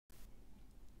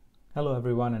Hello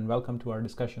everyone and welcome to our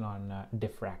discussion on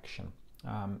diffraction.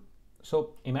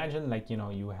 So imagine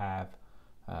you have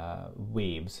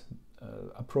waves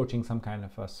approaching some kind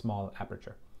of a small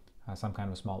aperture, some kind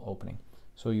of a small opening.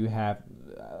 So you have,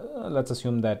 let's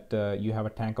assume that you have a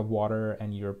tank of water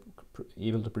and you're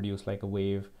able to produce like a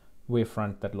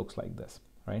wavefront that looks like this,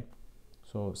 right?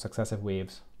 So successive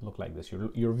waves look like this.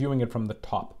 You're viewing it from the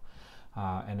top.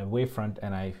 And a wavefront,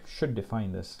 and I should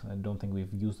define this, I don't think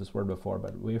we've used this word before,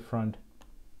 but wavefront,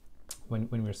 when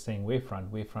we're saying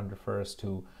wavefront refers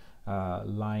to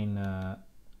line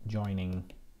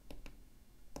joining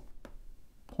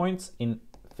points in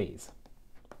phase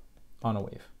on a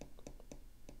wave.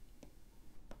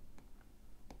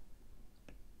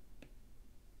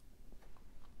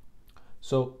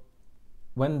 So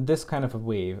when this kind of a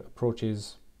wave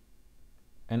approaches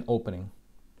an opening,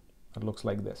 it looks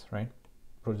like this, right?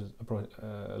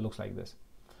 Looks like this.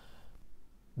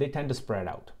 They tend to spread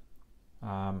out.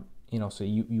 So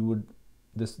you would,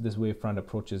 this wavefront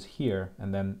approaches here,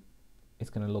 and then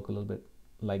it's going to look a little bit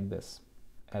like this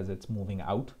as it's moving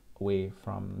out away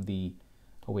from the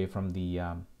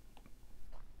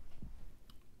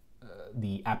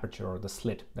aperture or the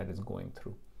slit that it's going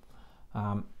through.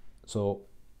 So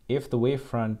if the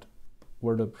wavefront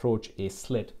were to approach a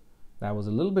slit that was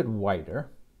a little bit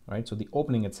wider, right? So the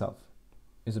opening itself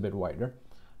is a bit wider.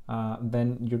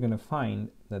 Then you're going to find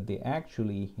that they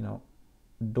actually,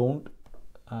 don't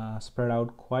spread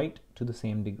out quite to the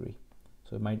same degree.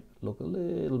 So it might look a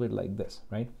little bit like this,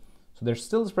 right? So they're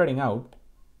still spreading out,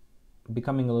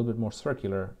 becoming a little bit more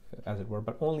circular, as it were,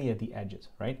 but only at the edges,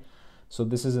 right? So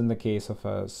this is in the case of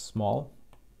a small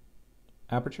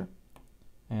aperture,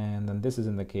 and then this is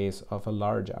in the case of a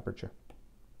large aperture.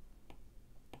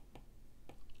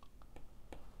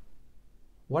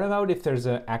 What about if there's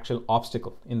an actual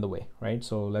obstacle in the way, right?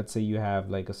 So let's say you have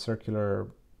like a circular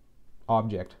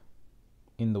object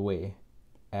in the way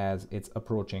as it's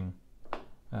approaching,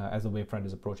 as the wavefront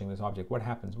is approaching this object. What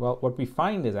happens? Well, what we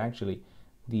find is actually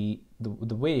the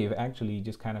wave actually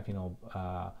just kind of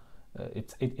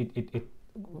it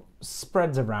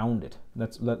spreads around it.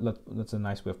 That's a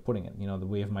nice way of putting it. The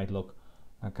wave might look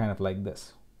kind of like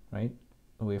this, right?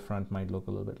 The wavefront might look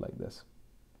a little bit like this.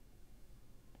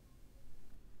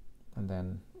 And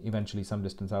then eventually some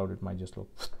distance out, it might just look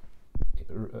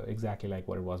exactly like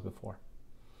what it was before.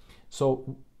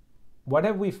 So what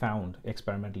have we found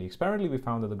experimentally? Experimentally, we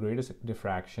found that the greatest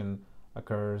diffraction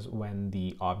occurs when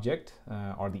the object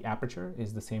or the aperture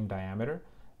is the same diameter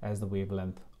as the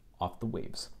wavelength of the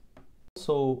waves.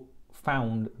 Also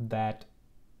found that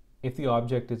if the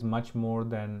object is much more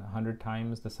than 100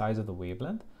 times the size of the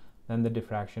wavelength, then the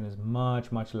diffraction is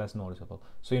much less noticeable.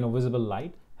 So visible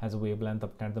light has a wavelength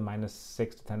of 10 to the minus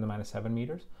 6 to 10 to the minus 7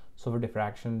 meters. So for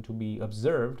diffraction to be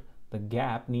observed, the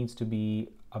gap needs to be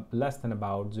less than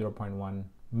about 0.1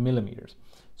 millimeters.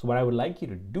 So what I would like you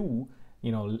to do,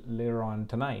 later on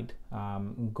tonight,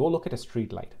 go look at a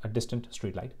street light, a distant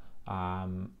street light.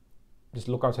 Just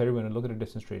look outside your window, look at a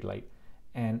distant street light,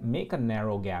 and make a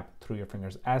narrow gap through your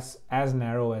fingers, as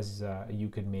narrow as you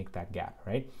could make that gap,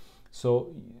 right?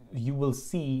 So you will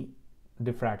see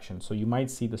diffraction. So you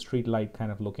might see the street light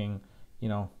kind of looking,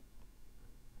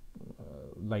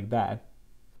 like that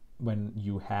when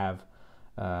you have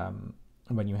a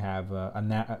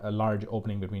large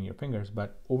opening between your fingers.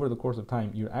 But over the course of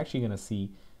time, you're actually going to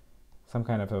see some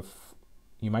kind of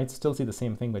you might still see the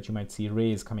same thing, but you might see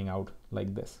rays coming out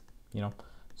like this,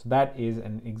 So that is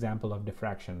an example of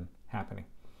diffraction happening.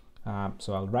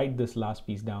 So I'll write this last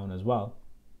piece down as well,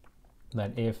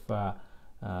 that if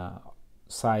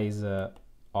size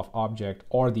of object,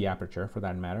 or the aperture for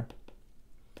that matter,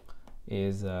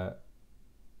 is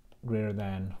greater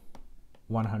than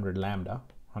 100 lambda,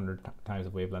 100 times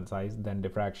the wavelength size, then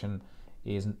diffraction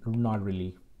is not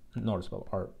really noticeable,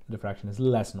 or diffraction is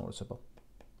less noticeable.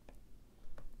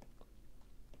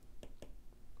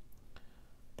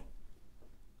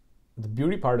 The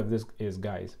beauty part of this is,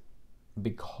 guys,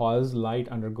 because light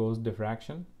undergoes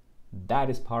diffraction, that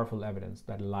is powerful evidence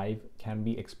that light can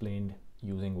be explained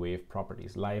using wave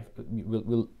properties.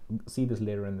 We'll see this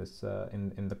later in this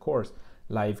in the course.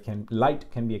 Light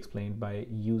can be explained by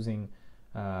using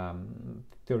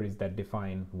theories that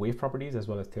define wave properties, as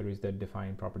well as theories that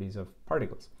define properties of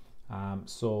particles.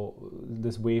 So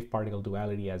this wave particle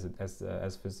duality, as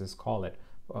physicists call it,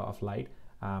 of light,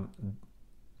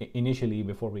 initially,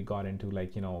 before we got into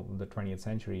the 20th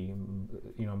century,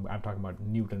 I'm talking about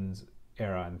Newton's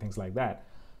era and things like that,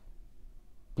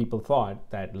 people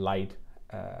thought that light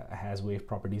has wave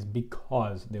properties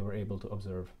because they were able to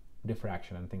observe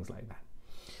diffraction and things like that.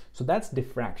 So that's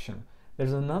diffraction.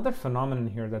 There's another phenomenon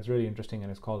here that's really interesting, and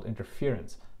it's called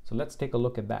interference. So let's take a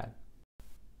look at that.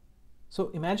 So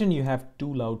imagine you have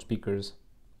two loudspeakers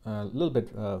a little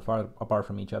bit far apart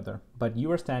from each other, but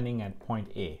you are standing at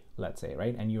point A, let's say,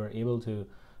 right? And you are able to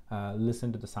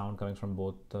listen to the sound coming from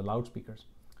both the loudspeakers.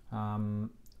 You're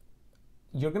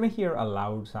going to hear a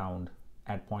loud sound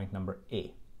at point number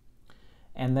A.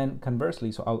 And then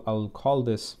conversely, so I'll call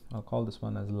this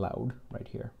one as loud right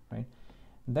here, right?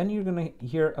 Then you're going to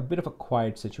hear a bit of a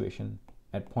quiet situation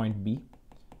at point B,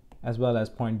 as well as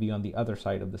point B on the other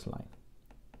side of this line.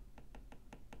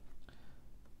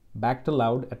 Back to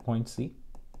loud at point C,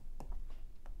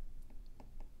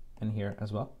 and here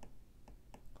as well.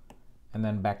 And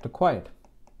then back to quiet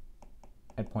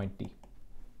at point D.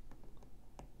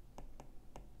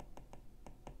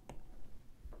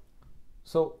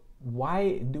 So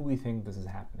why do we think this is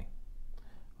happening?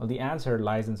 Well, the answer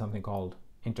lies in something called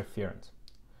interference.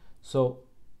 So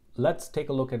let's take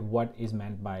a look at what is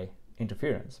meant by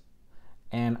interference.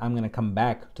 And I'm going to come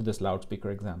back to this loudspeaker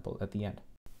example at the end.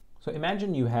 So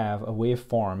imagine you have a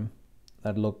waveform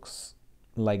that looks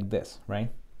like this,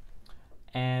 right?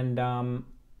 And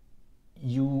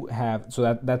you have, so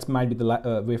that might be the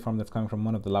waveform that's coming from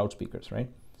one of the loudspeakers,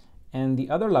 right? And the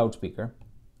other loudspeaker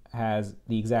has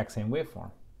the exact same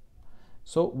waveform.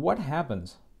 So what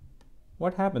happens?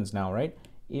 What happens now, right?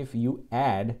 If you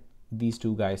add these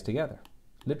two guys together,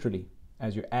 literally,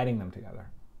 as you're adding them together,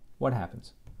 what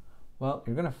happens? Well,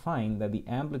 you're going to find that the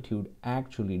amplitude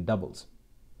actually doubles.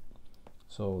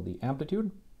 So the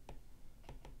amplitude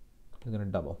is going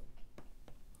to double.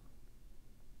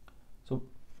 So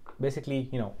basically,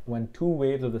 you know, when two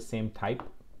waves of the same type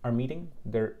are meeting,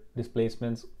 their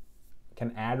displacements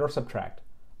can add or subtract,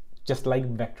 just like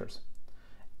vectors.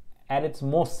 At its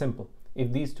most simple,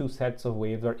 if these two sets of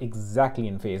waves are exactly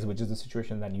in phase, which is the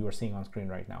situation that you are seeing on screen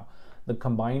right now, the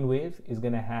combined wave is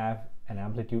going to have an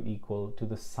amplitude equal to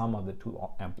the sum of the two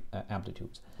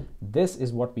amplitudes. This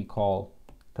is what we call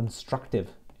constructive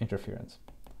interference.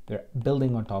 They're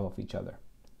building on top of each other.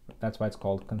 That's why it's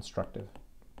called constructive.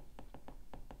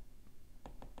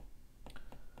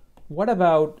 What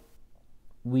about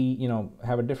we, you know,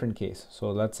 have a different case?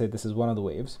 So let's say this is one of the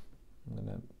waves. I'm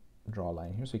going to draw a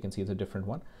line here so you can see it's a different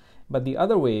one. But the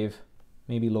other wave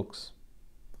maybe looks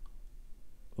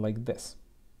like this.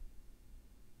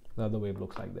 The other wave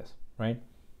looks like this, right?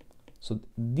 So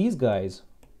these guys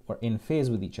are in phase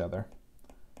with each other.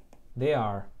 They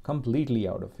are completely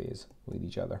out of phase with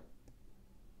each other,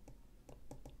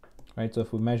 right? So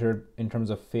if we measure in terms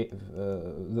of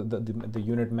the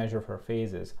unit measure for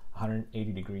phase is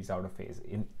 180 degrees out of phase,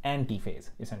 in anti-phase,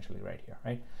 essentially, right here,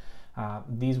 right?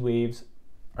 These waves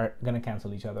are going to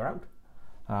cancel each other out.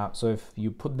 So if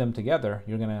you put them together,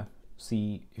 you're going to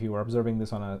see, if you were observing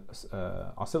this on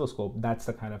a oscilloscope, that's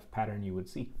the kind of pattern you would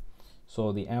see.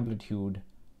 So the amplitude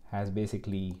has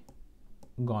basically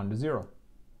gone to zero.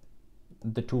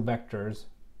 The two vectors,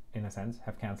 in a sense,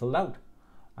 have canceled out.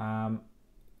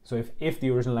 So if the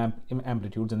original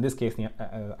amplitudes, in this case,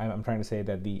 I'm trying to say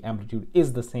that the amplitude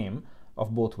is the same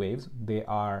of both waves, they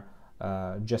are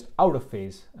just out of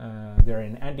phase, they're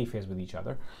in anti-phase with each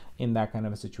other. In that kind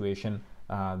of a situation,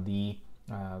 the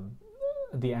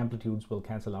amplitudes will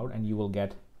cancel out and you will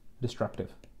get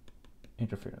destructive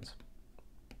interference.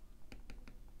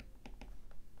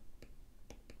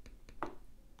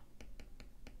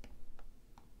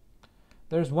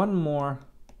 There's one more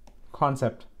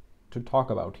concept to talk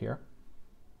about here,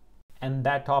 and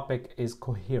that topic is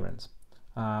coherence.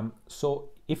 So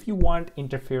if you want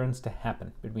interference to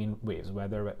happen between waves,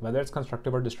 whether it's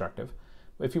constructive or destructive,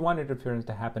 if you want interference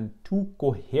to happen, two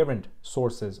coherent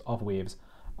sources of waves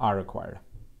are required.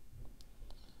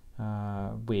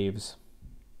 Waves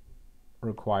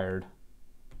required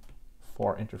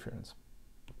for interference.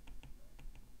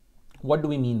 What do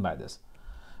we mean by this?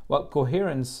 Well,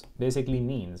 coherence basically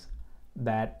means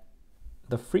that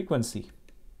the frequency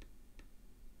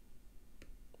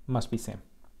must be same.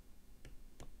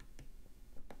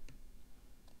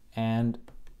 And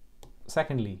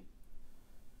secondly,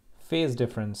 phase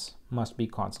difference must be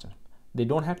constant. They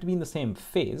don't have to be in the same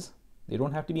phase. They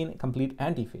don't have to be in complete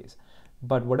antiphase.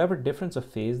 But whatever difference of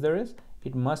phase there is,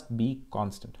 it must be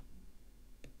constant.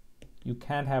 You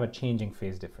can't have a changing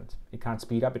phase difference. It can't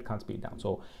speed up, it can't speed down.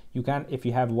 So you can, if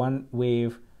you have one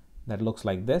wave that looks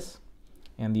like this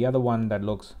and the other one that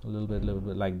looks a little bit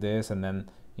like this, and then,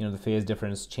 you know, the phase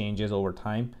difference changes over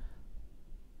time,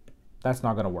 that's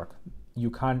not going to work. You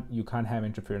can't have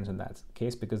interference in that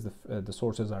case because the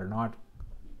sources are not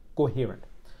coherent.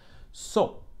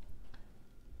 So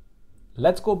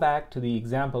let's go back to the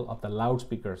example of the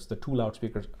loudspeakers, the two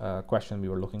loudspeakers question we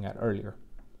were looking at earlier.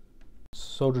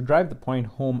 So to drive the point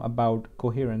home about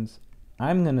coherence,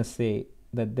 I'm going to say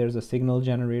that there's a signal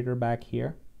generator back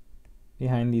here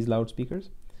behind these loudspeakers,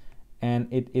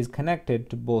 and it is connected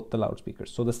to both the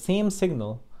loudspeakers. So the same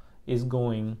signal is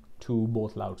going to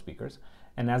both loudspeakers,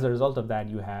 and as a result of that,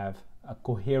 you have a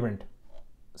coherent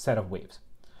set of waves.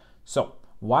 So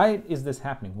why is this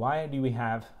happening? Why do we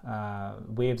have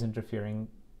waves interfering?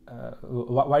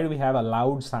 Why do we have a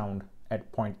loud sound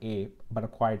at point A but a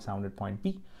quiet sound at point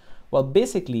B? Well,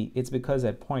 basically, it's because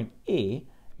at point A,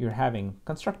 you're having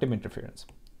constructive interference.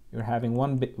 You're having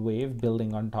one wave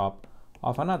building on top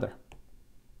of another.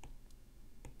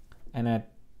 And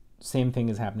same thing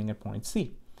is happening at point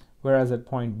C. Whereas at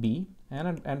point B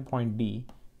and at point D,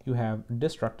 you have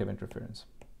destructive interference.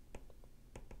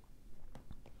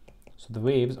 So the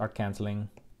waves are canceling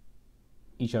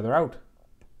each other out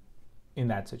in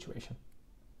that situation.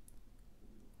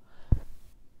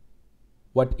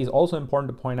 What is also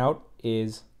important to point out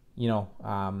is,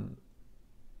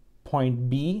 point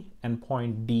B and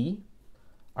point D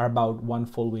are about one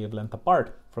full wavelength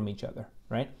apart from each other,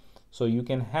 right? So you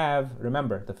can have,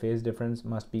 remember, the phase difference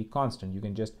must be constant. You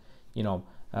can just,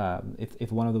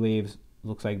 if one of the waves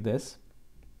looks like this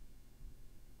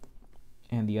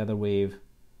and the other wave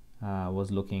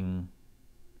was looking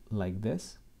like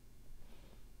this,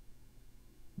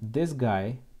 this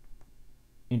guy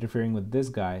interfering with this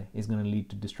guy is going to lead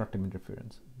to destructive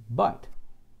interference. But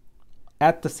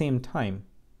at the same time,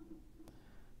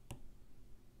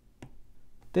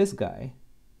 this guy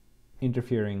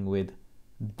interfering with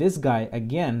this guy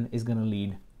again is going to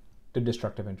lead to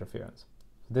destructive interference.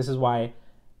 This is why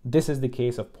this is the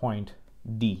case of point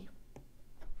D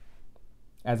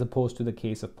as opposed to the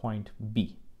case of point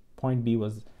B. Point B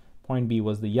was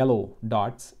the yellow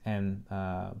dots, and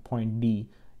point D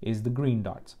is the green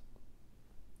dots.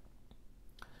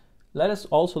 Let us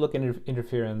also look at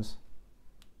interference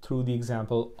through the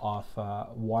example of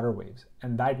water waves,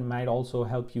 and that might also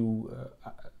help you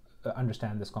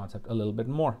understand this concept a little bit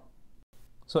more.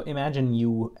 So imagine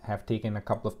you have taken a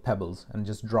couple of pebbles and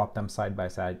just dropped them side by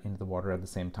side into the water at the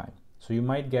same time. So you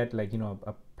might get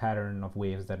a pattern of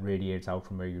waves that radiates out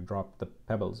from where you dropped the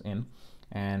pebbles in,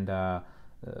 and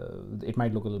it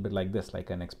might look a little bit like this, like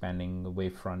an expanding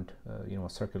wavefront, a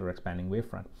circular expanding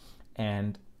wavefront.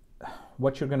 And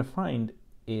what you're going to find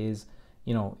is,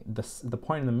 the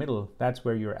point in the middle, that's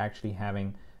where you're actually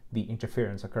having the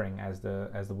interference occurring as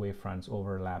the wavefronts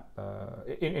overlap,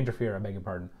 interfere, I beg your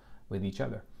pardon, with each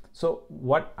other. So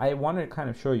what I want to kind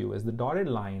of show you is the dotted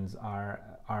lines are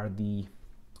the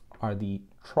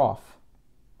trough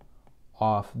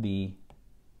of the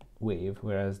wave,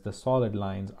 whereas the solid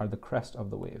lines are the crest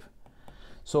of the wave.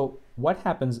 So what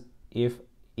happens if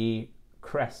a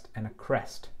crest and a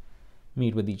crest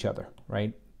meet with each other,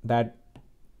 right? That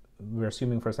we're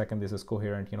assuming for a second this is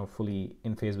coherent, fully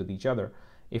in phase with each other.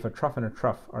 If a trough and a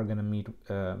trough are going to meet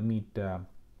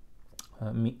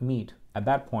at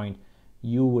that point,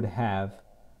 you would have,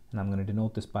 and I'm going to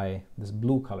denote this by this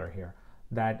blue color here,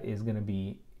 that is going to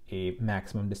be a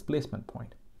maximum displacement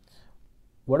point.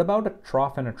 What about a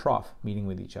trough and a trough meeting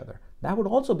with each other? That would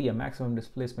also be a maximum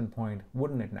displacement point,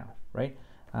 wouldn't it now, right?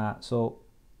 So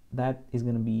that is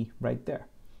going to be right there.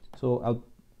 So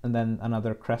and then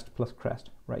another crest plus crest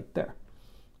right there.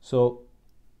 So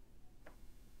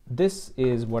this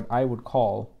is what I would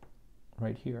call,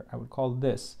 right here, I would call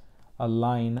this a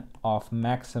line of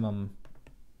maximum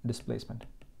displacement.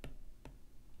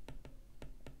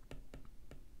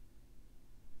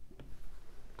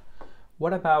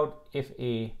 What about if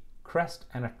a crest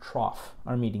and a trough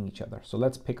are meeting each other? So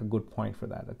let's pick a good point for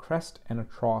that. A crest and a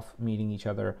trough meeting each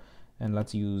other, and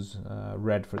let's use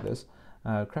red for this.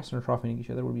 Crest and a trough meeting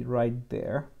each other would be right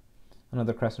there.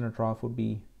 Another crest and a trough would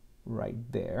be right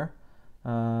there.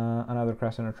 Another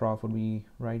crest and a trough would be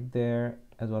right there,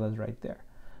 as well as right there.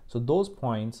 So those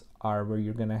points are where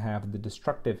you're going to have the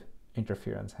destructive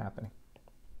interference happening,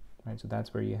 right? So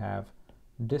that's where you have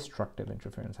destructive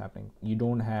interference happening.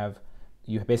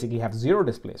 You basically have zero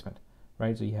displacement,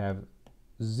 right? So you have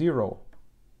zero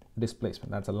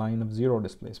displacement. That's a line of zero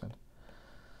displacement.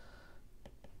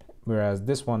 Whereas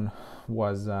this one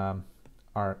was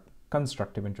our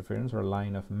constructive interference, or a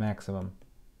line of maximum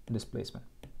displacement.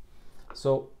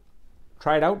 So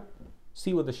try it out.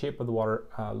 See what the shape of the water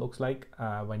looks like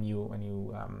when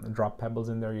you drop pebbles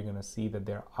in there. You're going to see that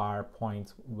there are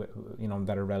points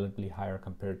that are relatively higher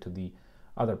compared to the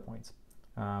other points.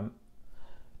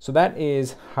 So that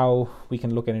is how we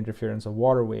can look at interference of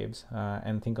water waves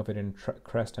and think of it in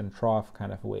crest and trough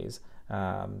kind of ways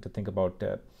to think about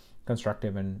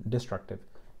constructive and destructive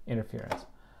interference.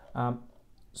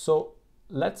 So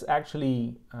let's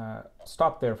actually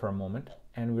stop there for a moment,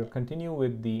 and we'll continue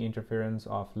with the interference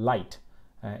of light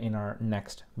in our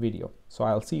next video. So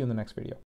I'll see you in the next video.